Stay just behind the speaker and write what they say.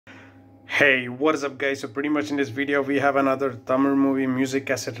Hey, what is up guys? So pretty much in this video we have another Tamil movie music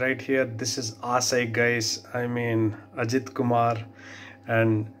cassette right here. This is Aasai guys. I mean Ajith, Kumar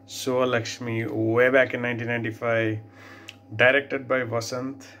and Suvaluxmi way back in 1995. Directed by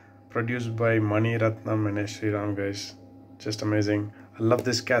Vasant, produced by Mani Ratnam and Sri Ram guys. Just amazing. I love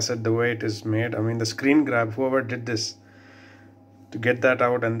this cassette, the way it is made. I mean the screen grab, whoever did this to get that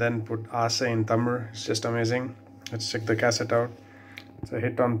out and then put Aasai in Tamil, it's just amazing. Let's check the cassette out. It's a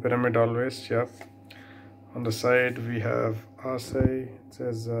hit on Pyramid always, yeah. On the side we have Aasai, it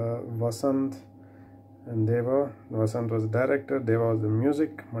says Vasant and Deva. Vasant was the director, Deva was the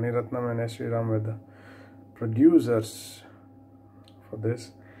music, Mani Ratnam and Sri Ram were the producers for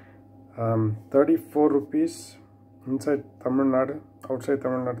this. 34 rupees inside Tamil Nadu, outside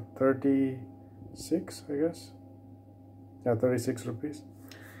Tamil Nadu 36 I guess. Yeah, 36 rupees.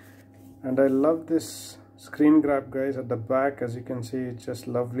 And I love this screen grab guys at the back. As you can see, it's just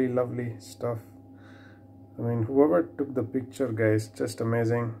lovely stuff. I mean whoever took the picture guys, just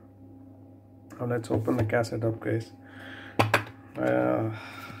amazing. Now let's open the cassette up guys.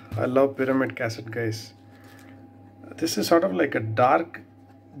 I love Pyramid cassette guys. This is sort of like a dark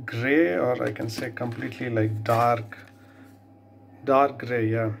gray, or I can say completely like dark gray,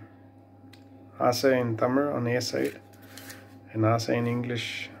 yeah. Aasai in Tamil on A side and Aasai in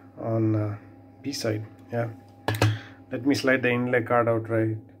English on B side, yeah. Let me slide the inlay card out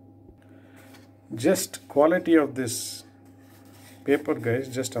right. Just quality of this paper guys,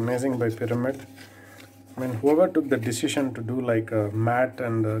 just amazing by Pyramid. I mean whoever took the decision to do like a matte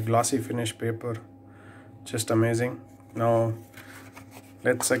and a glossy finish paper, just amazing. Now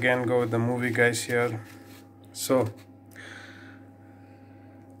let's again go with the movie guys here. So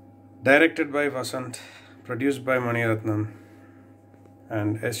directed by Vasant, produced by Mani Ratnam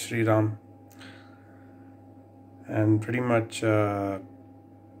and S. Sri Ram, and pretty much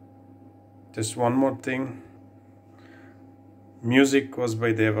just one more thing, music was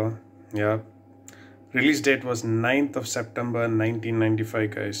by Deva, yeah. Release date was 9th of September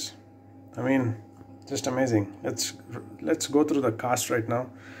 1995 guys. I mean just amazing. Let's go through the cast right now.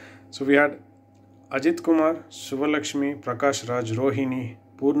 So we had Ajith Kumar, Suvaluxmi, Prakash Raj, Rohini,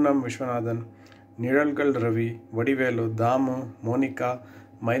 Purnam Vishwanathan, Niralgal Ravi, Vadivelu, Damu, Monica,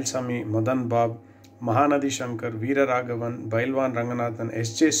 Mailsami, Madan Bab, Mahanadi Shankar, Veera Raghavan, Bailwan Ranganathan.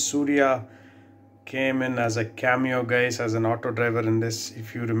 S.J. Surya came in as a cameo guys, as an auto driver in this,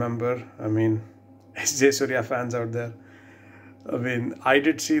 if you remember. I mean S.J. Surya fans out there. I mean, I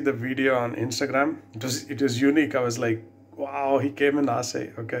did see the video on Instagram. It was unique. I was like, wow, he came in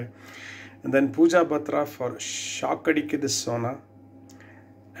Aasai, okay. And then Pooja Batra for Shockadiki Sona,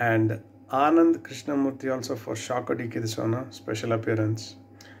 and Anand Krishnamurthy also for Shockadiki Sona, special appearance.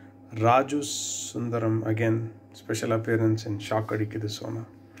 Raju Sundaram again, special appearance in Shockadiki Sona.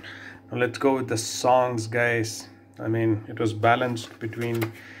 Now let's go with the songs guys. I mean, it was balanced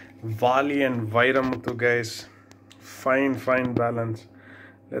between Vaali and Vairamuthu guys. Fine balance.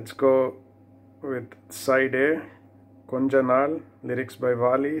 Let's go with side A, Konjanal, lyrics by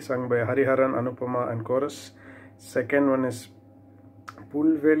Vaali, sung by Hariharan, Anupama and chorus. Second one is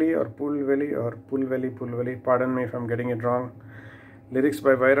Pulveli, pardon me if I'm getting it wrong. Lyrics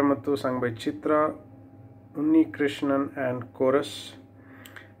by Vairamuthu, sung by Chitra, Unni Krishnan and chorus.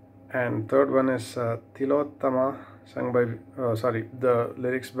 And third one is Tilottama, sung by, the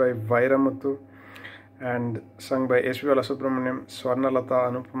lyrics by Vairamuthu and sung by S.V. Balasubramaniam, Swarnalata,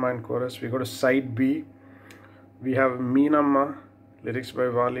 Anupama and chorus. We go to side B. We have Meenamma, lyrics by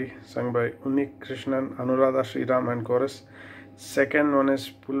Vaali, sung by Unni Krishnan, Anuradha Sriram and chorus. Second one is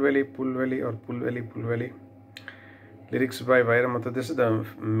Pulveli or Pulveli, lyrics by Vairamuthu. This is the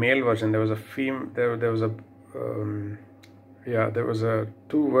male version. There was a there was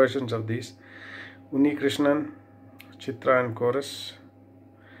two versions of these. Unni Krishnan, Chitra and chorus.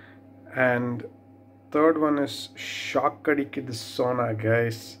 And third one is Shockadiki Sona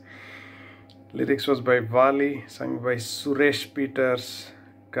guys. Lyrics was by Vaali, sung by Suresh Peters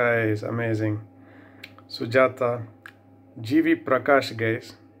guys, amazing. Sujata, G.V. Prakash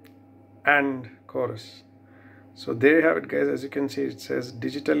guys, and chorus. So there you have it guys. As you can see, it says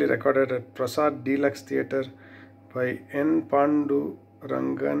digitally recorded at Prasad Deluxe Theatre by N. Pandu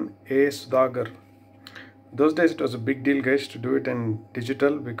Rangan A. Sudagar. Those days it was a big deal guys to do it in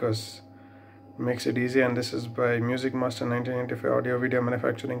digital because it makes it easy. And this is by Music Master 1995 Audio Video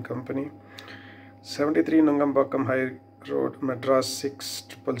Manufacturing Company, 73 Nungambakkam High Road, Madras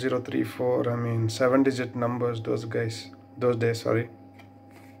 600034. I mean 7-digit numbers those days, sorry.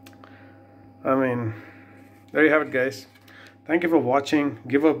 I mean there you have it guys. Thank you for watching.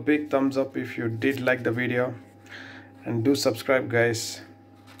 Give a big thumbs up if you did like the video and do subscribe guys.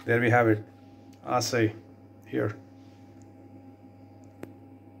 There we have it. Aasai here.